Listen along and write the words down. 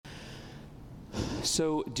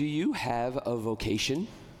So, do you have a vocation?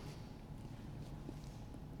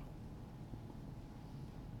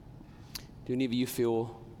 Do any of you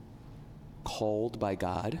feel called by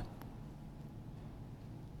God?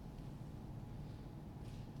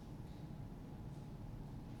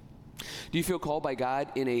 Do you feel called by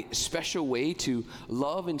God in a special way to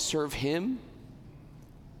love and serve Him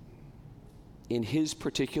in His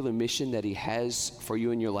particular mission that He has for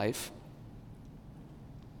you in your life?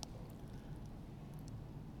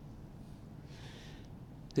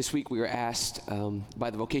 This week we were asked by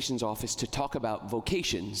the vocations office to talk about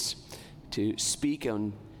vocations, to speak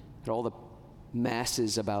on all the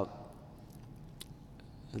masses about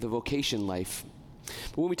the vocation life.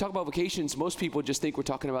 But when we talk about vocations, most people just think we're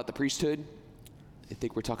talking about the priesthood. They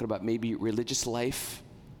think we're talking about maybe religious life.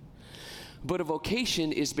 But a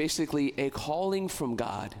vocation is basically a calling from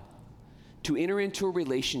God to enter into a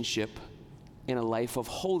relationship in a life of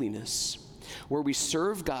holiness, where we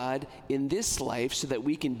serve God in this life so that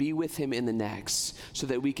we can be with Him in the next, so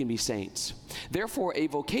that we can be saints. Therefore, a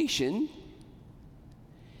vocation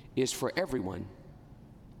is for everyone.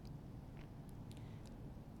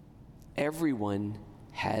 Everyone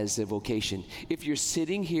has a vocation. If you're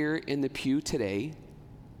sitting here in the pew today,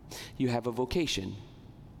 you have a vocation.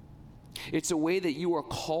 It's a way that you are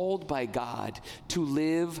called by God to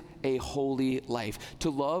live a holy life,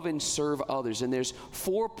 to love and serve others. And there's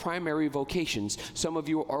 4 primary vocations. Some of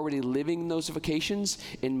you are already living those vocations,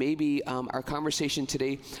 and maybe our conversation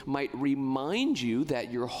today might remind you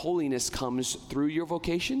that your holiness comes through your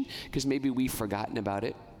vocation, because maybe we've forgotten about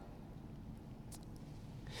it.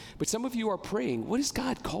 But some of you are praying, what is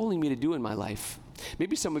God calling me to do in my life?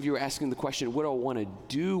 Maybe some of you are asking the question, what do I want to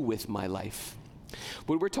do with my life?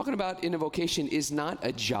 What we're talking about in a vocation is not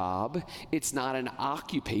a job. It's not an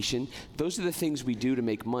occupation. Those are the things we do to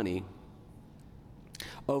make money.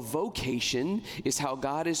 A vocation is how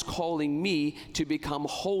God is calling me to become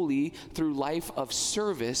holy through life of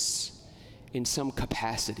service in some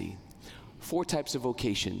capacity. 4 types of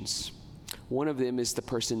vocations. One of them is the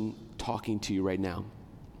person talking to you right now.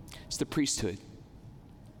 It's the priesthood.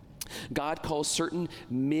 God calls certain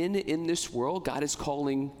men in this world. God is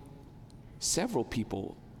calling several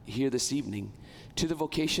people here this evening to the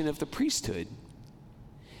vocation of the priesthood.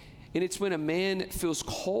 And it's when a man feels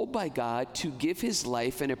called by God to give his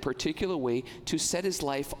life in a particular way, to set his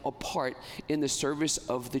life apart in the service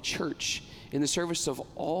of the church, in the service of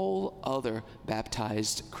all other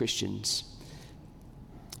baptized Christians,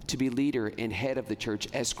 to be leader and head of the church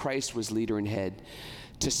as Christ was leader and head,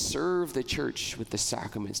 to serve the church with the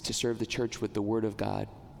sacraments, to serve the church with the Word of God,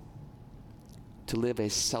 to live a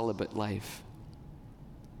celibate life.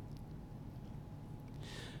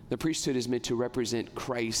 The priesthood is meant to represent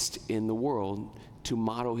Christ in the world, to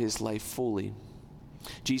model His life fully.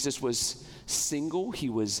 Jesus was single. He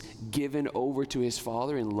was given over to His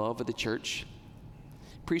Father in love of the church.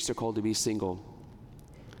 Priests are called to be single.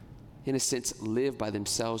 In a sense, live by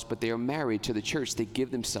themselves, but they are married to the church. They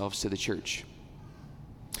give themselves to the church.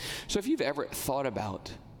 So if you've ever thought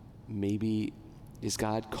about, maybe is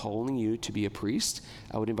God calling you to be a priest?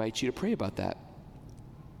 I would invite you to pray about that.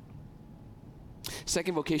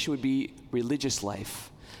 Second vocation would be religious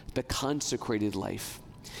life, the consecrated life.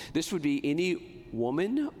 This would be any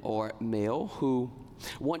woman or male who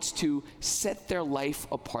wants to set their life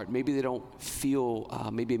apart. Maybe they don't feel,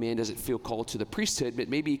 maybe a man doesn't feel called to the priesthood, but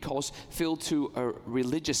maybe he feel to a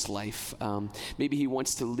religious life. Maybe he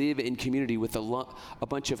wants to live in community with a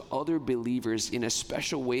bunch of other believers in a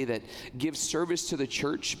special way that gives service to the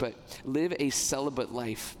church, but live a celibate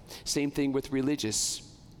life. Same thing with religious.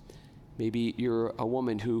 Maybe you're a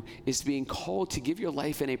woman who is being called to give your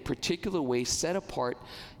life in a particular way, set apart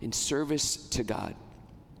in service to God.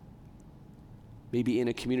 Maybe in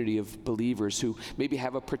a community of believers who maybe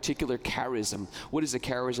have a particular charism. What is a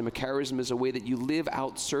charism? A charism is a way that you live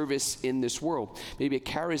out service in this world. Maybe a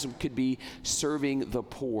charism could be serving the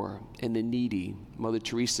poor and the needy. Mother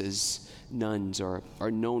Teresa's nuns are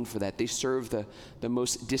known for that. They serve the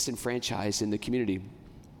most disenfranchised in the community.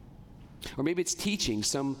 Or maybe it's teaching.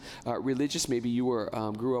 Some religious, maybe you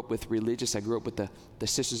grew up with religious. I grew up with the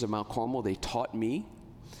Sisters of Mount Carmel. They taught me.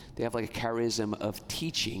 They have like a charism of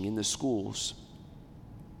teaching in the schools.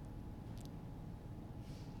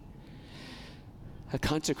 A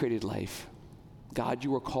consecrated life. God,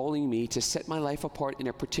 you are calling me to set my life apart in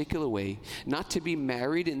a particular way, not to be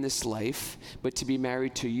married in this life, but to be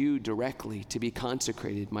married to you directly, to be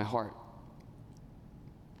consecrated, my heart.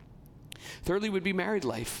 Thirdly would be married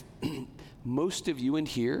life. Most of you in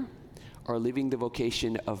here are living the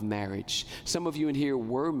vocation of marriage. Some of you in here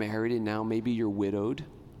were married and now maybe you're widowed.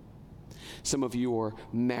 Some of you are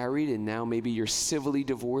married and now maybe you're civilly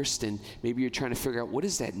divorced, and maybe you're trying to figure out, what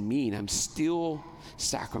does that mean? I'm still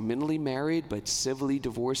sacramentally married but civilly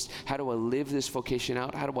divorced. How do I live this vocation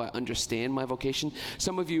out? How do I understand my vocation?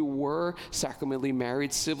 Some of you were sacramentally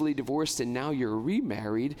married, civilly divorced, and now you're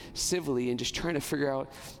remarried civilly and just trying to figure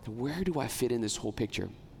out, where do I fit in this whole picture?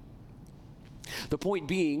 The point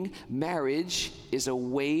being, marriage is a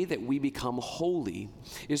way that we become holy,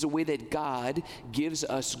 is a way that God gives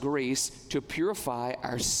us grace to purify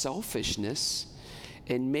our selfishness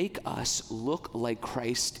and make us look like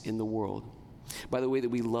Christ in the world. By the way that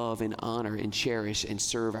we love and honor and cherish and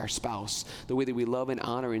serve our spouse, the way that we love and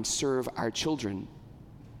honor and serve our children.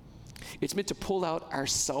 It's meant to pull out our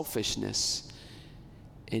selfishness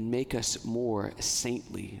and make us more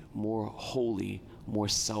saintly, more holy, more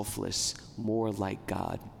selfless, more like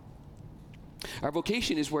God. Our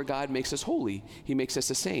vocation is where God makes us holy. He makes us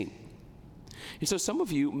a saint. And so some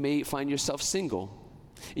of you may find yourself single,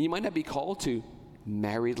 and you might not be called to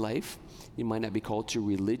married life. You might not be called to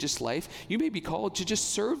religious life. You may be called to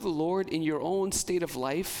just serve the Lord in your own state of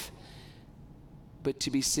life, but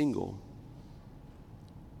to be single.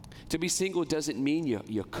 To be single doesn't mean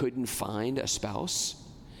you couldn't find a spouse.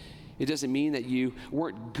 It doesn't mean that you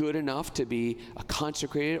weren't good enough to be a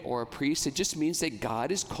consecrated or a priest. It just means that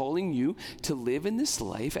God is calling you to live in this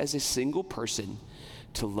life as a single person,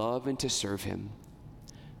 to love and to serve Him.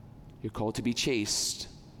 You're called to be chaste.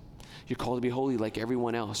 You're called to be holy like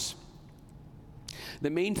everyone else. The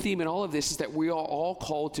main theme in all of this is that we are all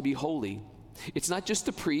called to be holy. It's not just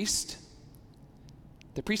the priest.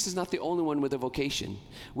 The priest is not the only one with a vocation.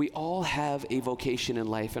 We all have a vocation in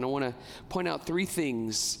life. And I want to point out three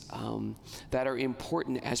things that are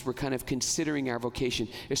important as we're kind of considering our vocation,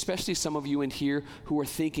 especially some of you in here who are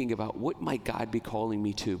thinking about, what might God be calling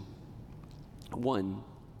me to? One,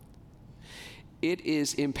 it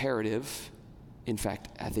is imperative. In fact,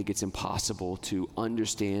 I think it's impossible to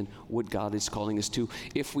understand what God is calling us to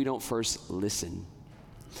if we don't first listen.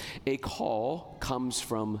 A call comes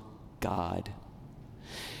from God.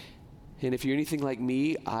 And if you're anything like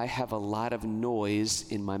me, I have a lot of noise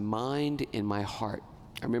in my mind, in my heart.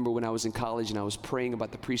 I remember when I was in college and I was praying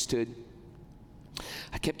about the priesthood,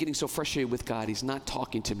 I kept getting so frustrated with God. He's not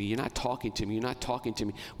talking to me. You're not talking to me. You're not talking to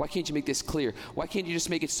me. Why can't you make this clear? Why can't you just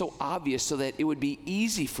make it so obvious so that it would be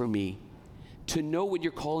easy for me to know what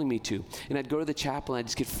you're calling me to? And I'd go to the chapel and I'd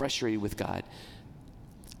just get frustrated with God.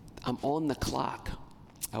 I'm on the clock.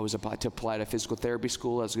 I was about to apply to physical therapy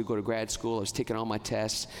school. I was going to go to grad school. I was taking all my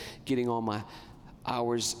tests, getting all my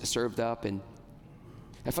hours served up, and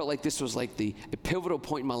I felt like this was like a pivotal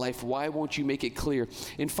point in my life. Why won't you make it clear?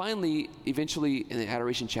 And finally, eventually, in the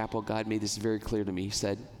Adoration Chapel, God made this very clear to me. He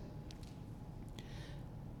said,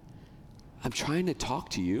 I'm trying to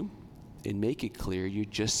talk to you and make it clear. You're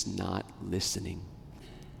just not listening.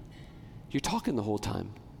 You're talking the whole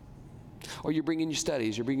time. Or you're bringing your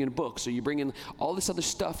studies, you're bringing books, or you're bringing all this other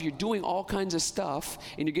stuff. You're doing all kinds of stuff,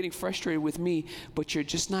 and you're getting frustrated with me, but you're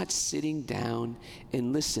just not sitting down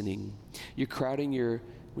and listening. You're crowding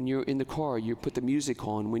when you're in the car, you put the music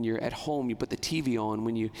on. When you're at home, you put the TV on.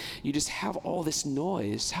 When you just have all this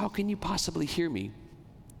noise. How can you possibly hear me?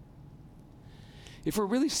 If we're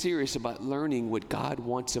really serious about learning what God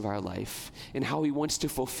wants of our life and how He wants to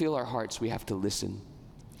fulfill our hearts, we have to listen.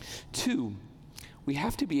 Two, we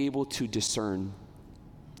have to be able to discern.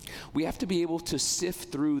 We have to be able to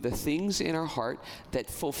sift through the things in our heart that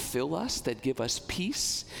fulfill us, that give us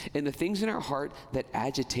peace, and the things in our heart that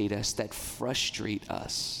agitate us, that frustrate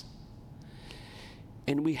us.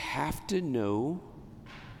 And we have to know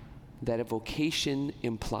that a vocation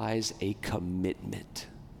implies a commitment.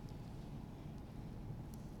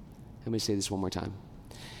 Let me say this one more time.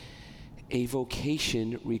 A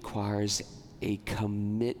vocation requires a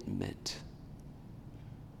commitment.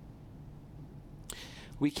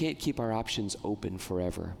 We can't keep our options open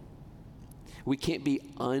forever. We can't be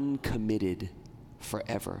uncommitted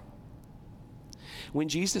forever. When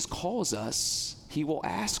Jesus calls us, He will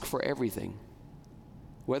ask for everything,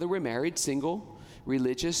 whether we're married, single,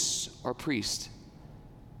 religious, or priest.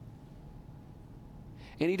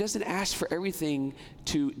 And He doesn't ask for everything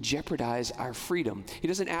to jeopardize our freedom. He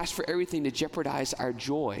doesn't ask for everything to jeopardize our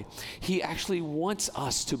joy. He actually wants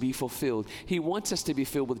us to be fulfilled. He wants us to be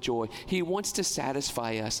filled with joy. He wants to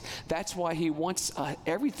satisfy us. That's why He wants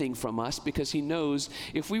everything from us, because He knows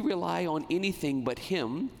if we rely on anything but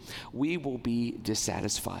Him, we will be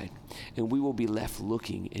dissatisfied and we will be left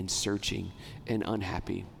looking and searching and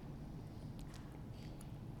unhappy.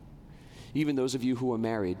 Even those of you who are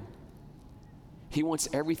married, He wants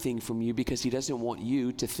everything from you because he doesn't want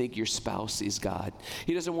you to think your spouse is God.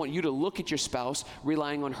 He doesn't want you to look at your spouse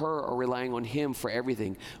relying on her or relying on him for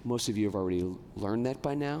everything. Most of you have already learned that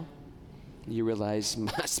by now. You realize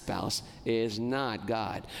my spouse is not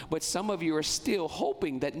God. But some of you are still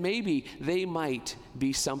hoping that maybe they might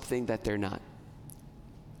be something that they're not.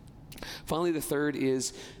 Finally, the third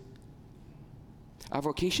is our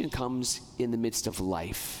vocation comes in the midst of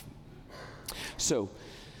life. So,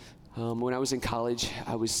 when I was in college,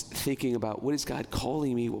 I was thinking about what is God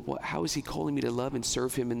calling me? How is he calling me to love and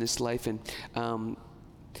serve him in this life? And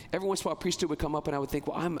every once in a while, priesthood would come up, and I would think,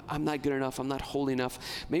 well, I'm not good enough. I'm not holy enough.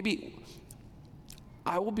 Maybe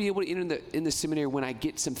I will be able to enter in the seminary when I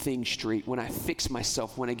get some things straight, when I fix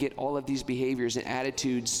myself, when I get all of these behaviors and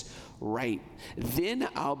attitudes right. Then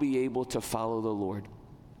I'll be able to follow the Lord.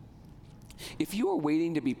 If you are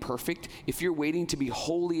waiting to be perfect, if you're waiting to be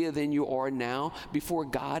holier than you are now before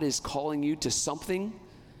God is calling you to something,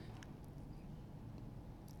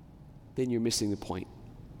 then you're missing the point.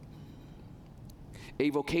 A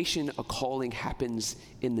vocation, a calling happens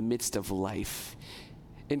in the midst of life.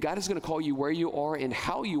 And God is going to call you where you are and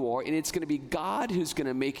how you are, and it's going to be God who's going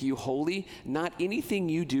to make you holy, not anything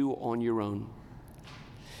you do on your own.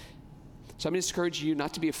 So I'm going to encourage you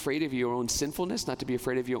not to be afraid of your own sinfulness, not to be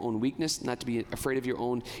afraid of your own weakness, not to be afraid of your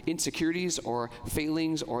own insecurities or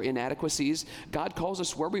failings or inadequacies. God calls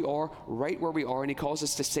us where we are, right where we are, and he calls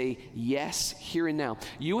us to say yes here and now.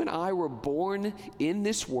 You and I were born in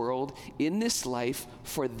this world, in this life,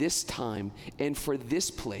 for this time and for this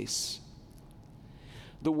place.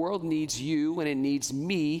 The world needs you and it needs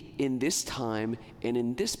me in this time and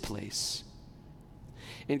in this place.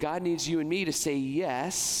 And God needs you and me to say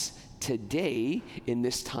yes today, in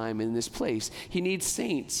this time, in this place. He needs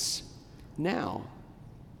saints now.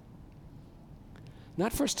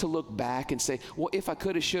 Not for us to look back and say, well, if I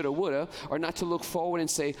coulda, shoulda, woulda, or not to look forward and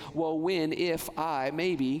say, well, when, if, I,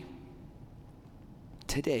 maybe.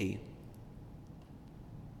 Today.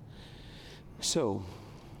 So,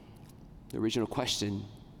 the original question,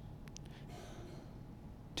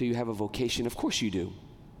 do you have a vocation? Of course you do.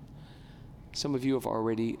 Some of you have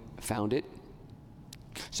already found it.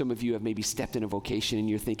 Some of you have maybe stepped in a vocation and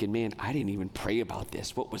you're thinking, man, I didn't even pray about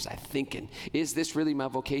this. What was I thinking? Is this really my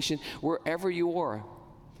vocation? Wherever you are,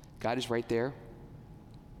 God is right there.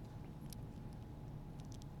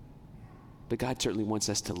 But God certainly wants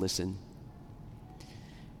us to listen.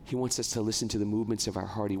 He wants us to listen to the movements of our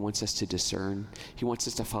heart. He wants us to discern. He wants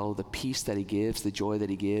us to follow the peace that he gives, the joy that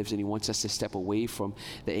he gives, and he wants us to step away from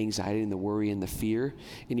the anxiety and the worry and the fear.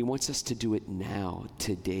 And he wants us to do it now,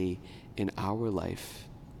 today, in our life.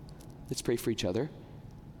 Let's pray for each other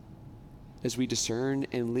as we discern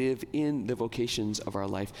and live in the vocations of our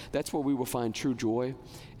life. That's where we will find true joy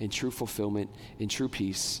and true fulfillment and true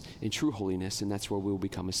peace and true holiness, and that's where we will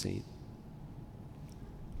become a saint.